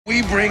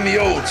We bring the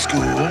old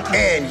school,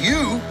 and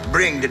you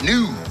bring the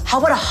new. How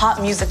about a hot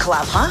music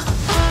collab, huh?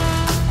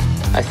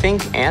 I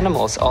think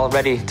Animal's all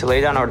ready to lay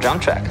down our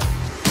jump track.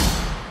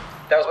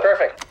 That was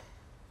perfect.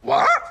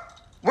 What?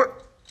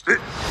 What?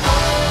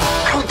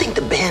 I don't think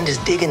the band is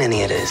digging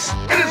any of this.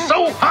 It is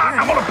so hot,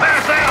 I'm gonna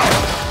pass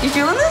out. You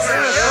feeling this?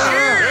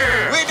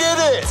 Yeah. We did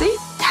it! See?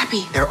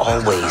 Happy. They're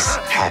always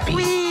happy.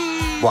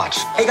 Watch.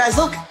 Hey guys,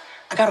 look.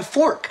 I got a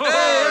fork.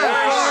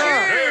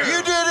 Hey.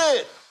 You did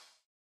it!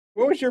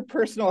 What was your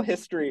personal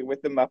history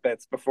with the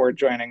Muppets before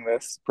joining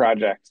this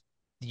project?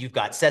 You've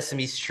got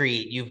Sesame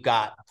Street. You've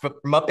got, for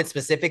Muppets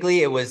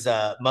specifically, it was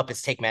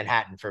Muppets Take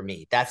Manhattan for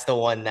me. That's the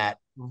one that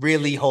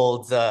really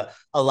holds a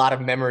lot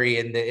of memory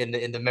in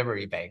the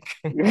memory bank.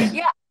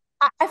 Yeah,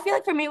 I feel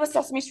like for me it was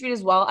Sesame Street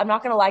as well. I'm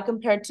not gonna lie,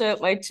 compared to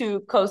my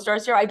two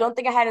co-stars here, I don't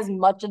think I had as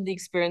much of the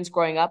experience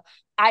growing up.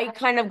 I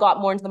kind of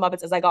got more into the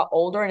Muppets as I got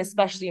older, and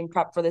especially in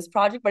prep for this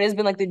project, but it's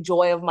been like the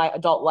joy of my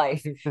adult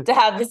life to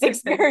have this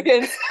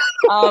experience.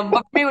 But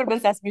for me, it would have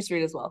been Sesame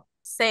Street as well.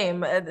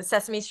 Same.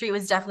 Sesame Street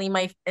was definitely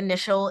my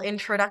initial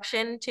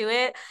introduction to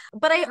it.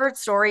 But I heard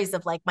stories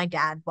of like my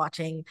dad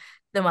watching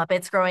the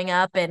Muppets growing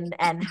up and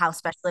how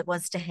special it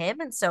was to him.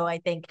 And so I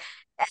think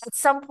at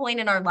some point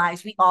in our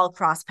lives, we all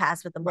cross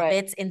paths with the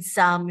Muppets in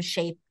some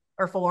shape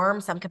or form,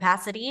 some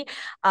capacity.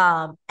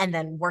 And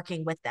then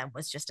working with them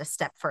was just a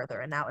step further.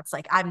 And now it's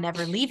like, I'm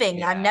never leaving.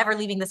 Yeah. I'm never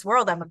leaving this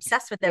world. I'm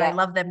obsessed with it. Yeah. I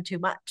love them too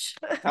much.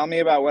 Tell me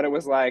about what it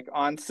was like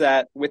on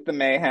set with the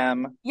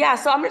Mayhem. Yeah,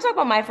 so I'm going to talk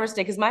about my first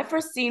day because my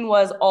first scene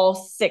was all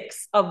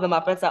 6 of the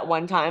Muppets at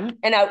one time.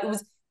 And I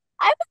was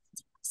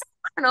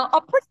I don't know,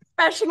 a pretty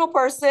professional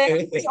person,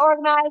 pretty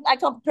organized. I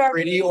come prepared.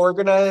 Pretty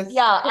organized.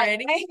 Yeah, I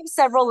have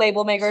several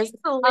label makers.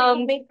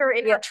 Label maker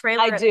in your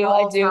trailer. I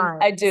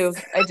do.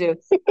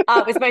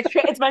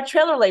 It's my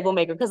trailer label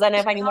maker because then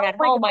if I can learn at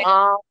home,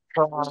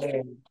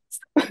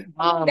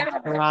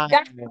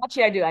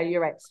 actually I do.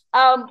 You're right.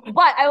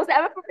 But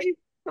I'm a pretty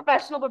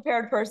professional,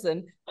 prepared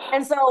person,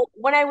 and so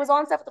when I was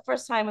on set for the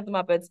first time with the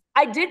Muppets,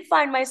 I did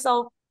find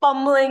myself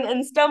fumbling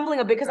and stumbling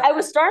a bit because I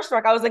was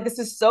starstruck. I was like, this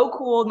is so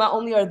cool. Not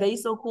only are they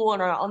so cool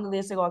and not only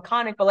are they so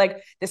iconic, but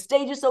like the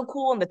stage is so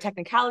cool and the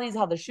technicalities,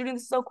 how the shooting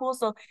is so cool.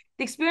 So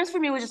the experience for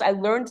me was just, I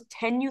learned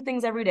 10 new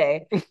things every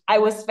day. I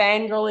was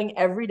fangirling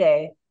every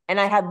day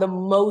and I had the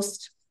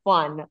most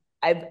fun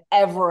I've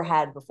ever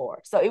had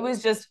before. So it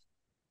was just,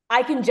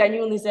 I can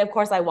genuinely say, of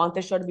course, I want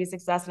this show to be a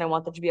success and I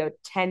want there to be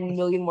 10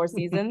 million more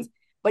seasons.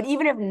 But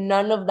even if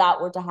none of that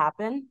were to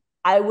happen,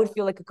 I would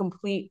feel like a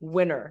complete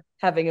winner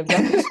having a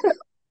done.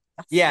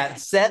 Yeah,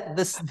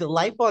 the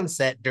life on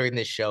set during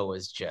this show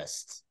was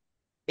just,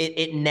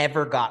 it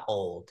never got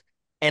old.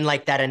 And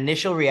like that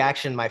initial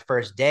reaction my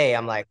first day,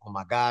 I'm like, oh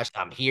my gosh,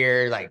 I'm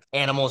here, like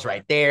Animal's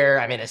right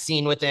there. I'm in a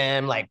scene with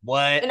him, like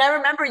what? And I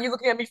remember you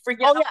looking at me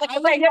freaking out. Yeah,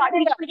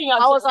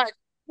 I was like,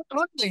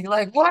 looking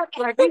like what?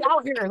 Like we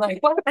out here,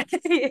 like what?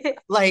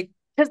 Like,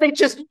 because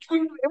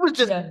it was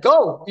just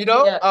go, you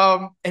know?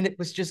 Yeah. And it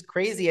was just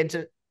crazy. And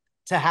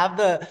to have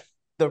the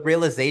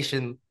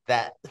realization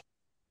that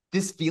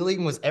this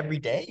feeling was every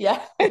day.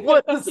 Yeah.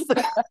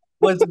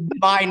 was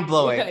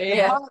mind-blowing.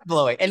 Yeah.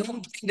 Mind-blowing. And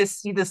then to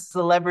see the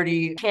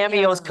celebrity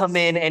cameos come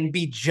in and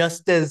be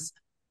just as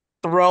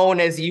thrown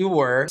as you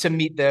were to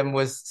meet them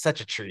was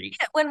such a treat.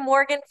 When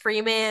Morgan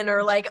Freeman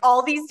or like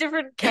all these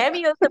different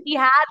cameos that we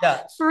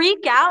had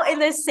freak out in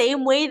the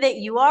same way that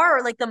you are,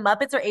 or like the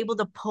Muppets are able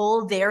to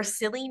pull their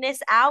silliness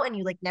out and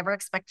you like never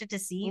expected to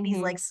see these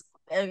like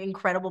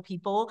incredible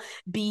people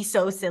be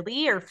so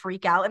silly or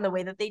freak out in the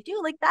way that they do.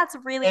 Like that's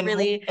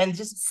really and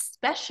just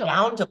special.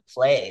 Down to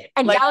play.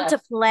 And like, down to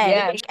play.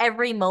 Yeah. Like,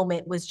 every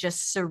moment was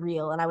just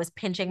surreal. And I was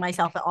pinching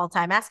myself at all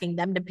time, asking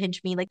them to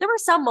pinch me. Like there were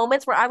some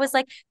moments where I was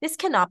like, this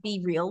cannot be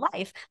real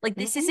life. Like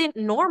this isn't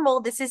normal.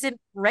 This isn't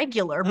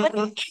regular. But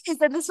it is.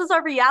 And this was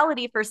our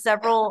reality for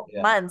several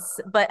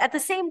months. But at the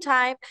same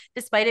time,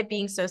 despite it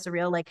being so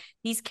surreal, like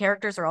these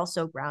characters are all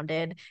so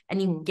grounded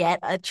and you get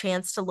a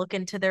chance to look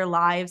into their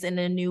lives in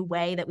a new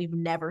way that we've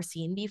never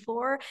seen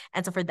before.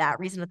 And so for that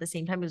reason, at the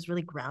same time, it was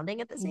really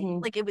grounding at the same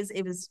like it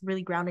was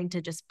really grounding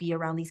to just be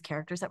around these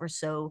characters that were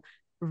so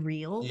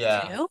real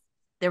too.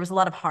 There was a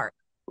lot of heart.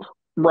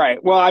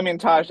 Right. Well, I mean,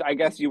 Tahj, I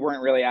guess you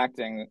weren't really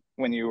acting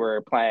when you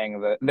were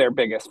playing their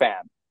biggest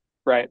fan,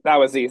 right? That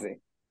was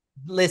easy.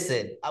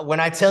 Listen, when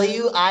I tell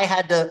you I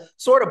had to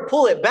sort of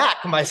pull it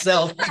back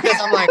myself because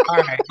I'm like,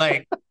 all right,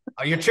 like,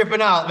 oh, you're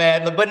tripping out,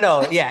 man. But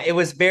no, yeah, it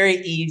was very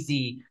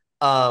easy.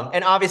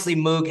 And obviously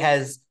Moog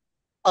has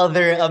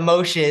other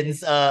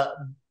emotions,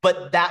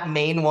 but that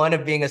main one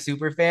of being a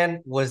super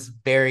fan was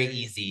very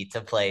easy to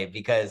play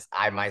because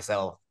I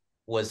myself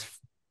was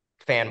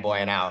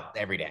fanboying out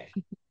every day.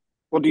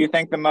 Well, do you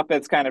think the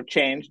Muppets kind of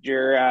changed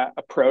your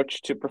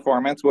approach to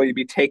performance? Will you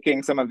be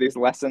taking some of these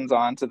lessons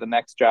on to the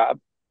next job?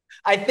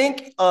 I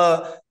think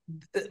a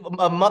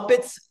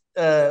Muppets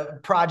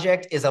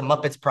project is a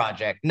Muppets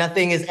project.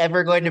 Nothing is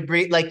ever going to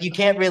breathe. Like you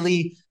can't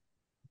really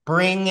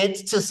bring it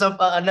to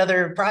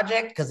another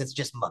project because it's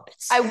just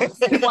Muppets. I would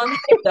say one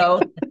thing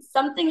though,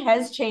 something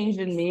has changed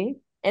in me,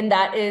 and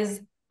that is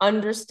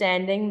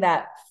understanding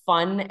that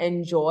fun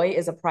and joy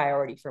is a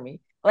priority for me.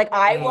 Like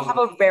I will have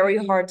a very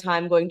hard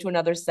time going to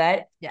another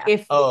set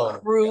if the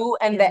crew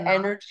and the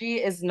energy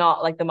is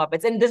not like the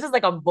Muppets. And this is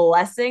like a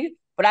blessing,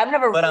 but I'm gonna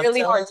have a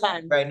really hard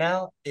time. Right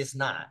now, it's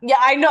not. Yeah,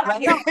 I know.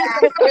 I'm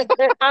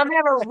gonna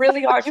have a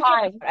really hard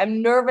time.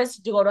 I'm nervous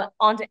to go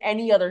onto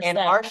any other And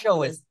set. our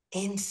show is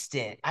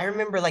instant. I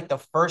remember like the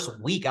first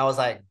week, I was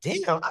like,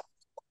 damn,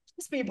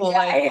 these people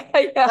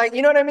like,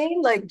 you know what I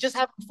mean? Like just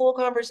having full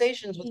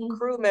conversations with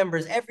crew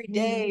members every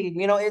day.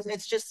 You know,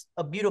 it's just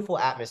a beautiful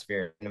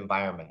atmosphere and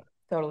environment.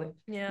 Totally.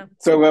 Yeah.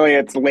 So Lily,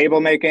 it's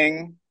label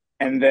making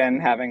and then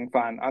having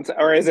fun on set,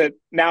 or is it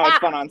now it's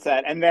fun on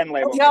set and then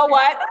label? You know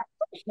what?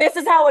 This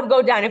is how it would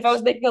go down. If I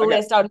was making a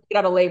list, I would make it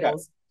out of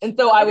labels. And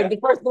so I would, the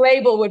first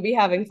label would be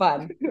having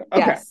fun.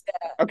 Yes.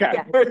 Okay.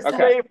 Yeah.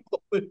 Okay.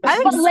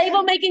 But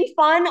label making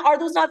fun, are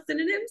those not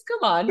synonyms? Come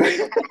on.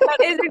 That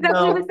is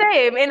exactly the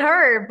same in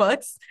her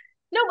books.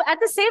 No, but at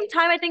the same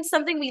time, I think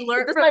something we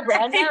learned This is my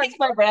brand now. It's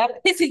my brand.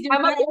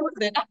 I'm okay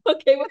with it. I'm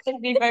okay with it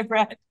being my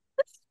brand.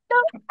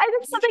 No, I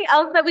think something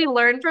else that we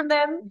learned from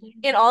them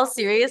in all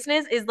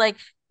seriousness is like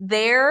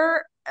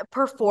their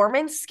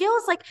performance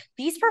skills. Like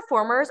these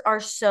performers are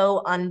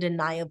so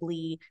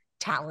undeniably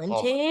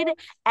talented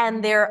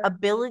and their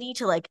ability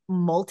to like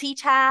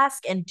multitask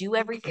and do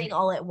everything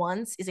all at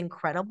once is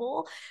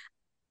incredible.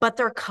 But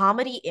their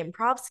comedy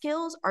improv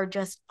skills are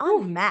just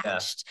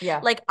unmatched.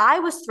 Yeah. Like I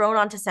was thrown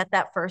onto set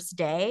that first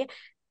day.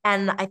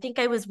 And I think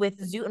I was with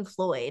Zoot and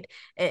Floyd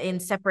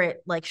in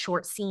separate like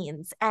short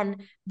scenes.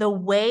 And the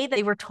way that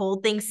they were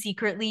told things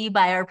secretly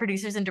by our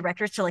producers and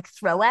directors to like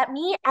throw at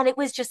me. And it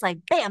was just like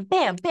bam,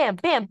 bam, bam,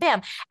 bam,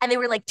 bam. And they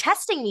were like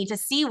testing me to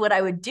see what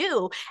I would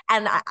do.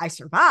 And I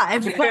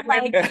survived. But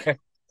like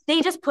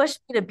they just pushed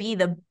me to be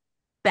the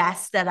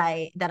best that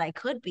I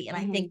could be. And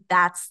I think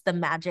that's the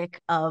magic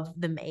of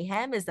the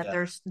Mayhem is that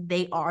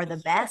they are the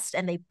best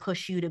and they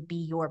push you to be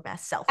your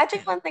best self. I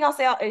think one thing I'll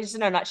say is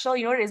in a nutshell,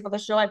 you know what it is about the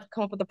show? I've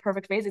come up with the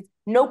perfect phrase. It's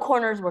no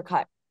corners were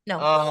cut. No.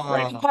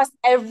 Across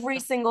every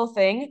single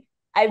thing.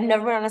 I've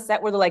never been on a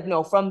set where they're like,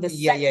 no, from the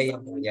set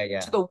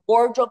to the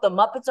wardrobe the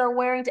Muppets are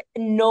wearing, to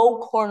no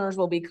corners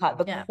will be cut.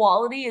 The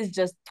quality is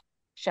just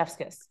chef's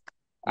kiss.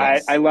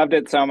 Yes. I loved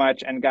it so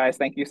much. And guys,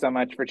 thank you so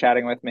much for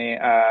chatting with me.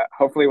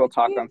 Hopefully we'll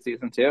talk on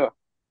season 2.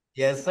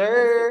 Yes,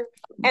 sir.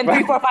 And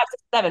 3, 4, 5,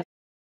 6, 7.